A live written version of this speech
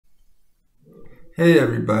Hey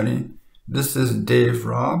everybody, this is Dave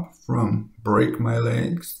Robb from Break My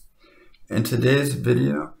Legs. In today's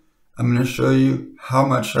video, I'm going to show you how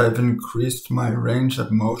much I've increased my range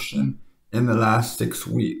of motion in the last 6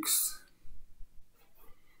 weeks.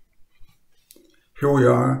 Here we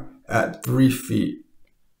are at 3 feet.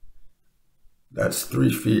 That's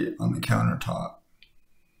 3 feet on the countertop.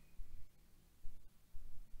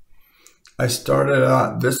 I started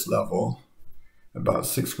at this level about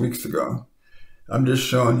 6 weeks ago. I'm just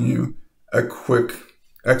showing you a quick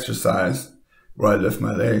exercise where I lift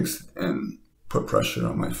my legs and put pressure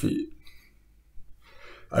on my feet.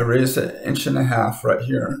 I raised 1.5 inches right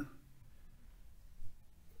here.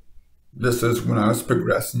 This is when I was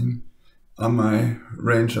progressing on my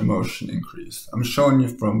range of motion increase. I'm showing you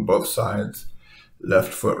from both sides,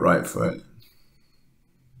 left foot, right foot.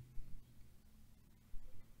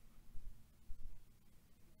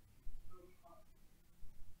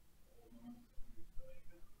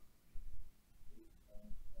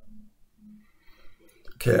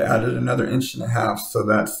 Okay, I added another 1.5 inches, so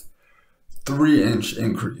that's 3-inch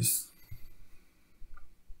increase.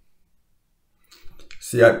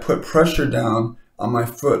 See, I put pressure down on my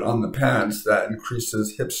foot on the pads. That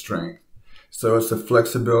increases hip strength. So it's a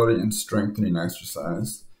flexibility and strengthening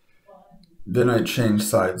exercise. Then I change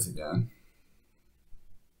sides again.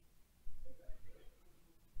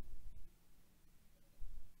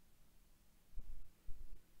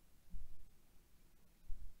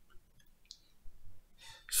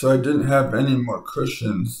 So I didn't have any more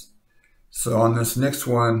cushions. So on this next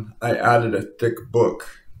one, I added a thick book.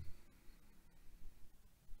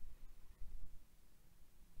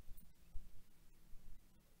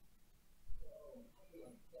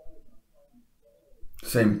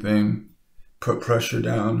 Same thing, put pressure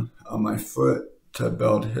down on my foot to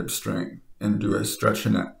build hip strength and do a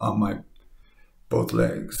stretching on my both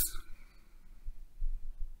legs.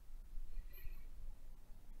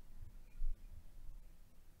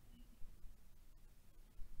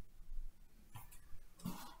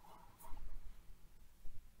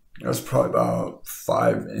 That's probably about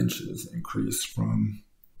 5 inches increase from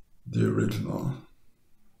the original.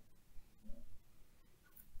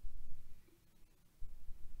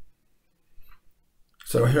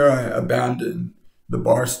 So here I abandon the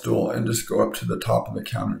bar stool and just go up to the top of the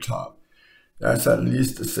countertop. That's at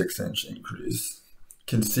least a 6-inch increase. You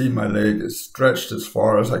can see my leg is stretched as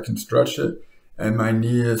far as I can stretch it, and my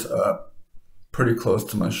knee is up pretty close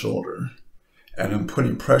to my shoulder. And I'm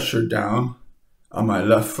putting pressure down on my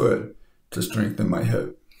left foot to strengthen my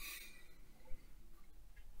hip.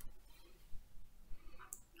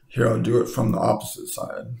 Here I'll do it from the opposite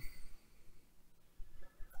side.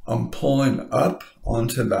 I'm pulling up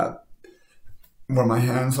onto that where my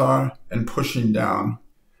hands are and pushing down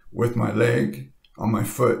with my leg on my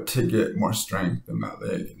foot to get more strength in that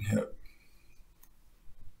leg and hip.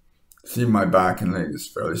 See, my back and leg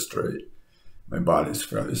is fairly straight. My body is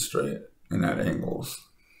fairly straight and at angles.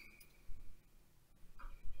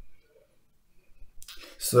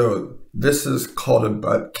 So this is called a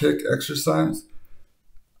butt kick exercise.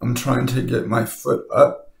 I'm trying to get my foot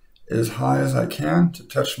up as high as I can to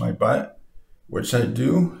touch my butt, which I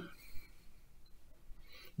do.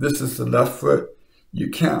 This is the left foot. You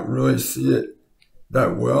can't really see it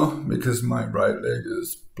that well because my right leg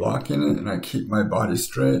is blocking it, and I keep my body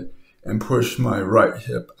straight and push my right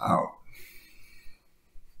hip out.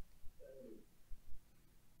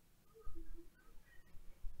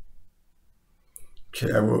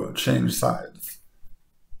 Okay, I will change sides.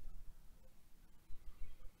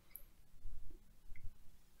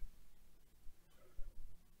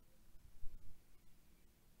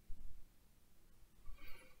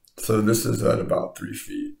 So this is at about 3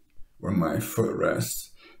 feet where my foot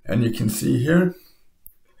rests. And you can see here,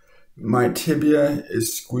 my tibia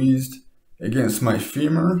is squeezed against my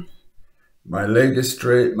femur. My leg is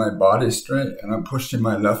straight, my body is straight, and I'm pushing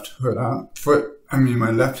my left my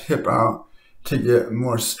left hip out to get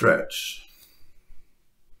more stretch.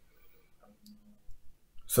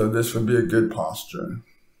 So this would be a good posture.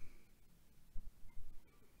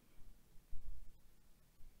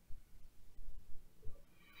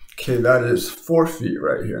 Okay, that is 4 feet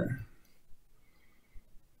right here.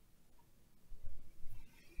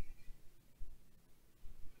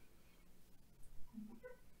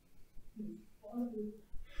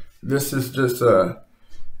 This is just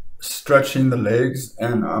stretching the legs,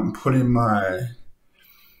 and I'm putting my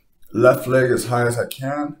left leg as high as I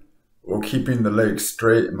can while keeping the leg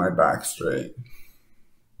straight and my back straight.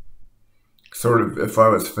 Sort of if I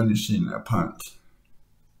was finishing a punt.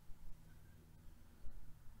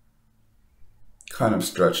 Kind of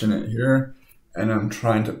stretching it here, and I'm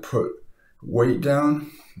trying to put weight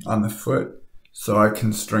down on the foot so I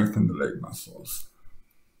can strengthen the leg muscles.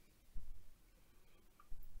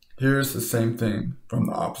 Here's the same thing from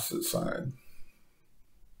the opposite side.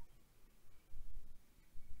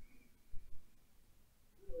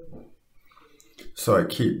 So I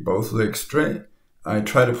keep both legs straight. I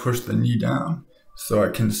try to push the knee down so I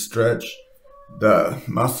can stretch the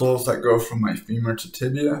muscles that go from my femur to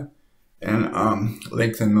tibia and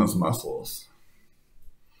lengthen those muscles.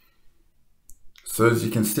 So as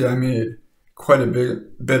you can see, I made quite a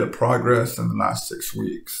bit of progress in the last 6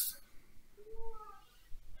 weeks.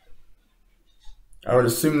 I would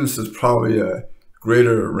assume this is probably a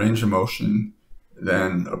greater range of motion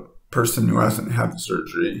than a person who hasn't had the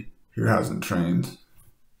surgery, who hasn't trained.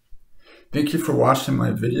 Thank you for watching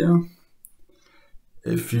my video.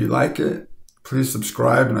 If you like it, please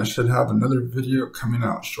subscribe, and I should have another video coming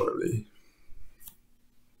out shortly.